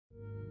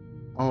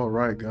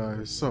Alright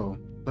guys, so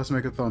let's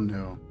make a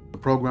thumbnail. The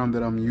program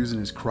that I'm using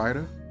is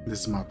Krita. This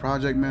is my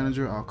project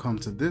manager. I'll come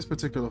to this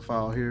particular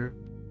file here.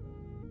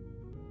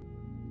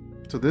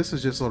 So this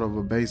is just sort of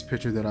a base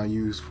picture that I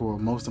use for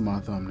most of my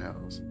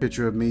thumbnails.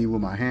 Picture of me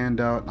with my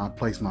hand out, and I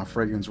place my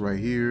fragrance right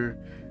here.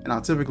 And I'll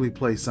typically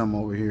place some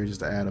over here just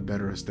to add a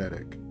better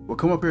aesthetic. We'll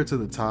come up here to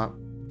the top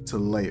to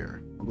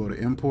layer. We'll go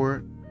to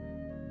import,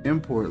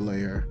 import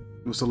layer.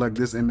 We'll select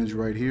this image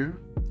right here.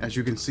 As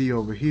you can see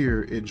over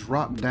here, it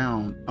dropped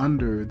down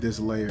under this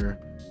layer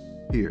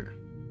here.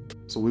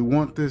 So we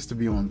want this to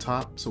be on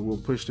top, so we'll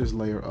push this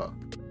layer up.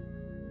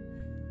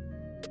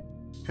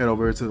 Head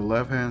over to the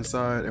left hand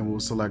side and we'll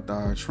select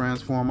our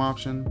transform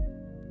option.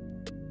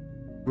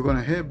 We're going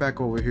to head back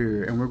over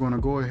here and we're going to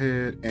go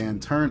ahead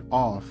and turn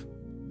off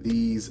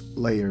these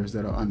layers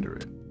that are under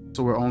it.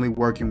 So we're only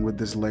working with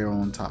this layer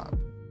on top.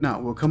 Now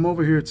we'll come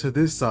over here to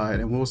this side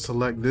and we'll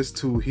select this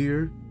tool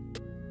here.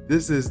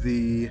 This is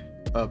the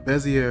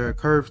Bezier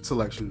curve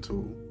selection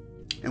tool,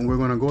 and we're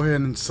going to go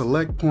ahead and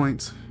select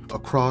points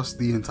across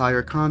the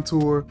entire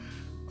contour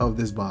of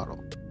this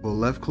bottle. We'll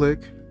left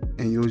click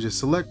and you'll just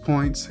select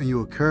points and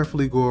you'll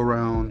carefully go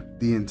around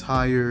the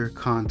entire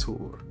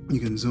contour. You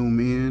can zoom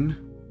in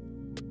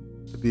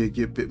to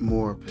get a bit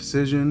more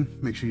precision.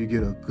 Make sure you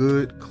get a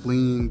good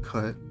clean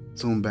cut.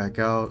 Zoom back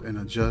out and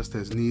adjust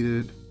as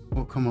needed.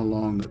 We'll come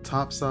along the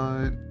top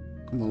side,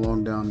 come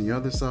along down the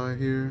other side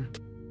here.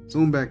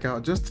 Zoom back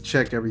out just to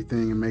check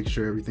everything and make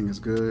sure everything is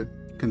good.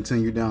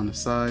 Continue down the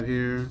side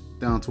here,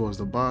 down towards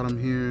the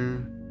bottom here,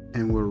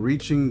 and we're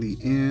reaching the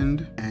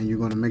end, and you're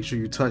going to make sure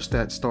you touch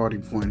that starting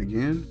point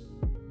again,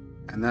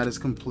 and that is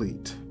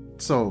complete.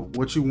 So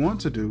what you want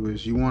to do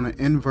is you want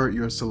to invert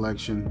your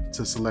selection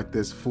to select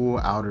this full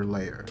outer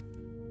layer.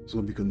 It's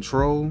going to be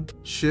Control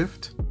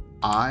Shift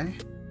I.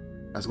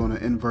 That's going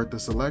to invert the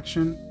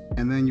selection,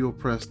 and then you'll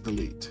press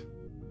delete.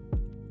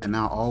 And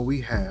now all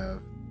we have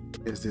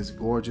is this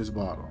gorgeous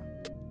bottle.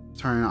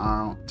 Turn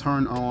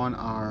on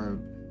our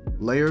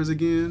layers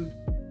again,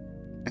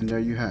 and there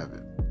you have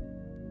it.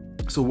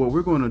 So what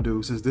we're going to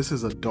do, since this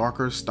is a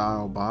darker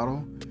style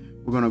bottle,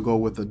 we're going to go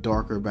with a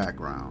darker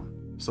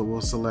background. So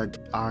we'll select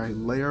our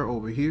layer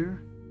over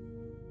here.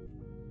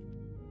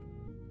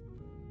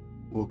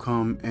 We'll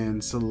come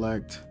and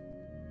select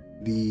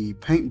the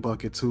paint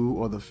bucket tool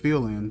or the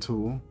fill-in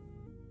tool,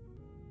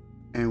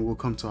 and we'll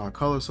come to our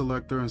color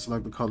selector and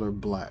select the color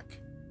black.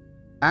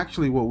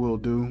 Actually, what we'll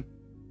do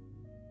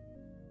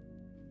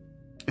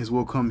is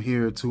we'll come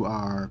here to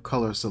our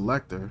color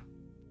selector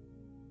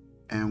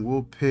and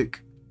we'll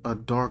pick a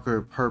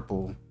darker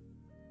purple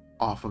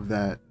off of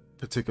that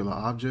particular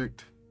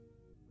object,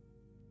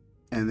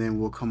 and then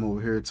we'll come over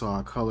here to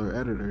our color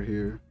editor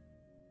here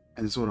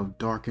and sort of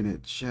darken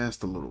it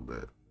just a little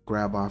bit.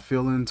 Grab our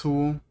fill-in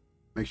tool,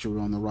 make sure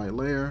we're on the right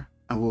layer,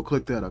 and we'll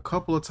click that a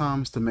couple of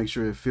times to make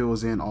sure it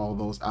fills in all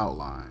those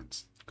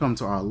outlines. Come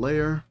to our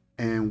layer,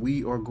 and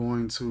we are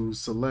going to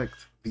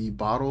select the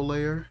bottle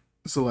layer,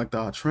 select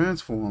our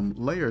transform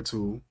layer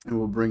tool, and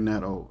we'll bring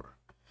that over.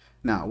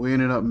 Now we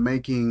ended up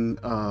making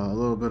a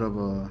little bit of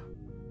a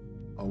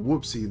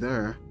whoopsie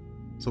there,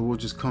 so we'll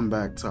just come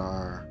back to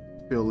our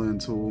fill in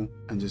tool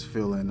and just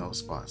fill in those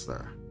spots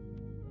there.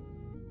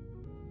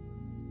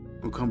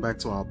 We'll come back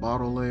to our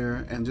bottle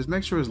layer and just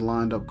make sure it's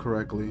lined up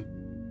correctly.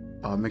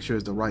 Make sure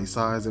it's the right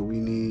size that we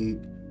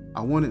need. I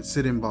want it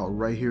sitting about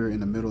right here in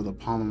the middle of the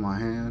palm of my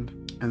hand.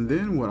 And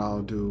then what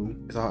I'll do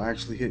is I'll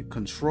actually hit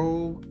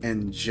Control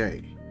and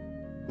J.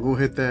 We'll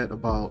hit that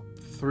about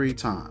 3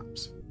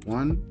 times.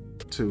 1,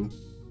 2,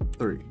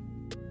 3.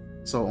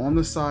 So on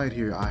the side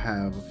here, I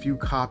have a few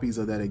copies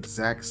of that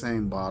exact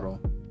same bottle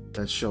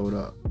that showed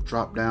up.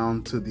 Drop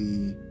down to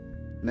the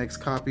next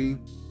copy,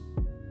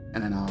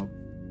 and then I'll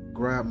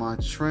grab my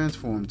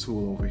transform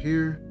tool over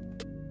here,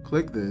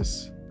 click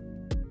this,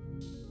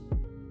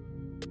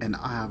 and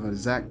I have an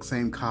exact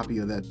same copy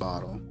of that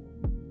bottle.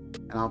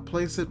 And I'll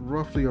place it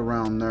roughly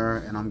around there,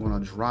 and I'm going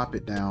to drop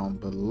it down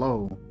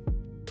below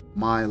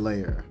my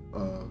layer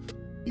of,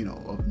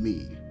 of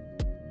me.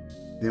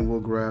 Then we'll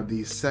grab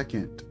the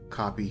second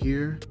copy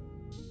here,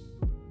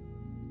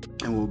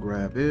 and we'll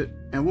grab it,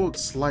 and we'll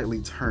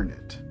slightly turn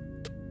it.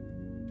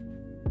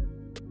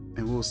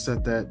 And we'll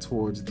set that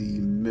towards the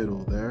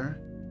middle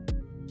there.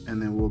 And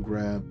then we'll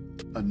grab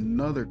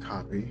another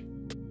copy,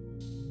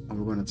 and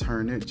we're going to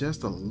turn it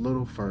just a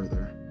little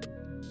further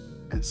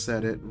and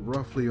set it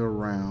roughly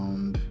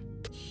around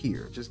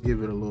here. Just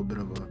give it a little bit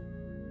of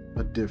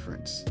a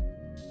difference.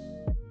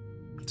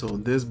 So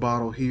this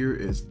bottle here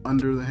is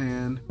under the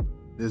hand,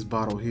 this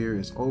bottle here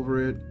is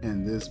over it,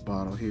 and this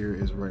bottle here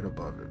is right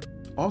above it.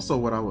 Also,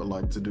 what I would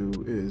like to do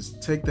is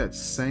take that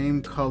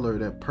same color,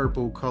 that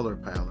purple color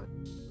palette,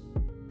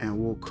 and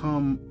we'll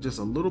come just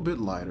a little bit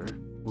lighter.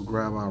 We'll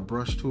grab our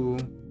brush tool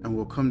and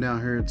we'll come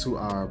down here to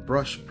our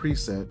brush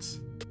presets,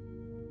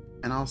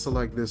 and I'll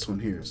select this one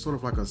here, sort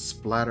of like a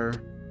splatter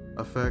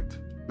effect.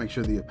 Make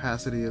sure the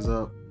opacity is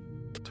up,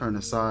 turn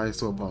the size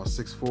to about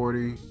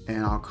 640,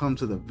 and I'll come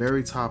to the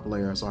very top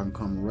layer so I can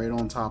come right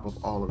on top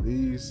of all of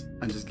these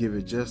and just give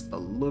it just a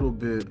little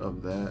bit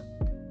of that.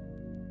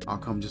 I'll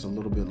come just a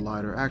little bit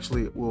lighter.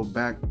 Actually, we'll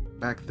back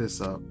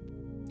this up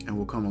and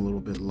we'll come a little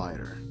bit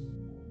lighter.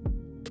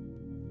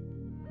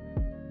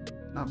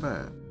 Not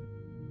bad.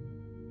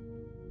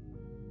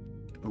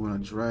 We're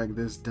gonna drag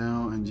this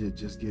down and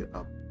just get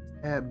a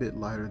tad bit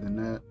lighter than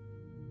that.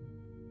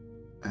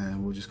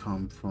 And we'll just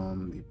come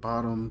from the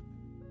bottom,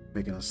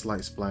 making a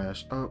slight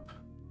splash up.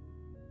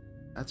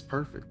 That's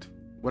perfect.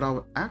 What I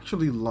would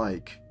actually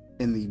like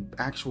in the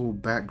actual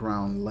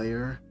background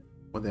layer,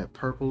 what that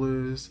purple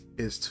is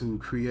to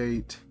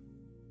create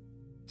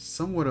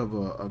somewhat of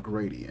a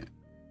gradient.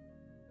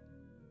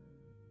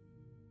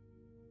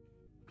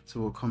 So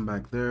we'll come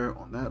back there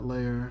on that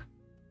layer.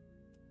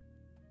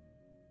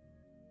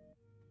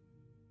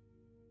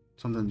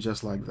 Something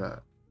just like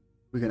that.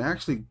 We can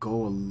actually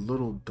go a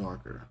little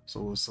darker.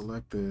 So we'll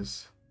select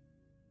this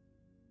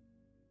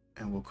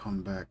and we'll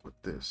come back with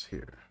this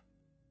here.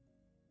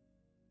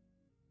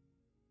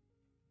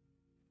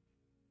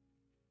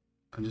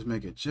 And just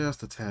make it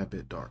just a tad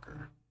bit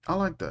darker. I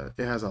like that.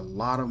 It has a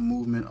lot of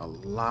movement, a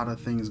lot of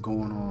things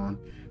going on.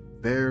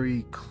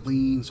 Very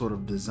clean sort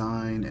of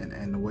design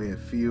and the way it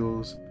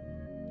feels.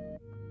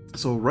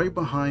 So right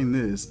behind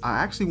this, I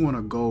actually want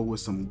to go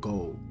with some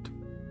gold.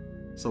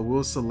 So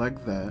we'll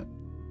select that.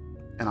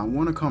 And I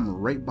want to come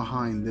right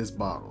behind this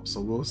bottle.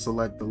 So we'll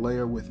select the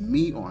layer with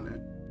me on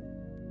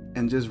it.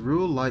 And just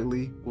real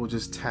lightly, we'll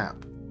just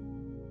tap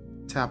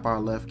our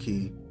left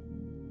key.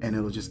 And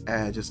it'll just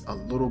add just a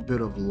little bit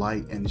of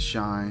light and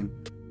shine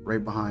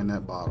right behind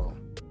that bottle.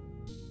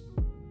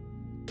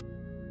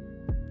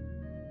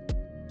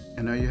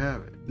 And there you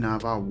have it. Now,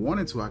 if I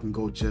wanted to, I can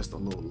go just a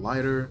little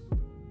lighter,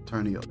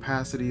 turn the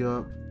opacity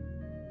up,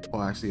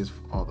 or actually it's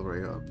all the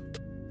way up.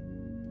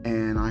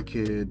 And I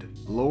could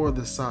lower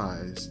the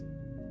size.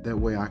 That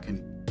way I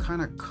can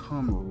kind of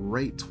come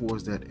right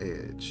towards that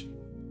edge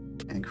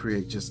and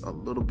create just a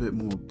little bit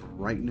more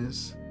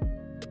brightness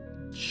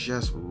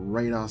just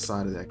right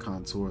outside of that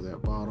contour of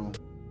that bottle.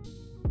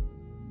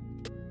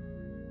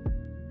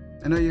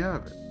 And there you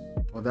have it.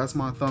 Well, that's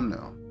my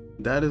thumbnail.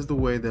 That is the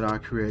way that I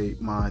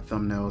create my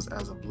thumbnails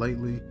as of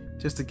lately,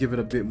 just to give it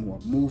a bit more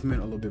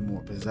movement, a little bit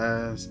more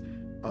pizzazz,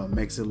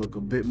 makes it look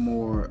a bit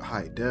more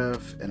high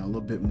def and a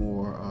little bit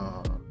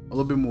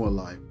more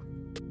live.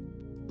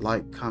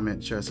 Like,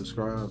 comment, share,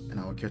 subscribe, and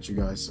I will catch you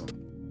guys soon.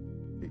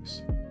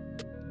 Peace.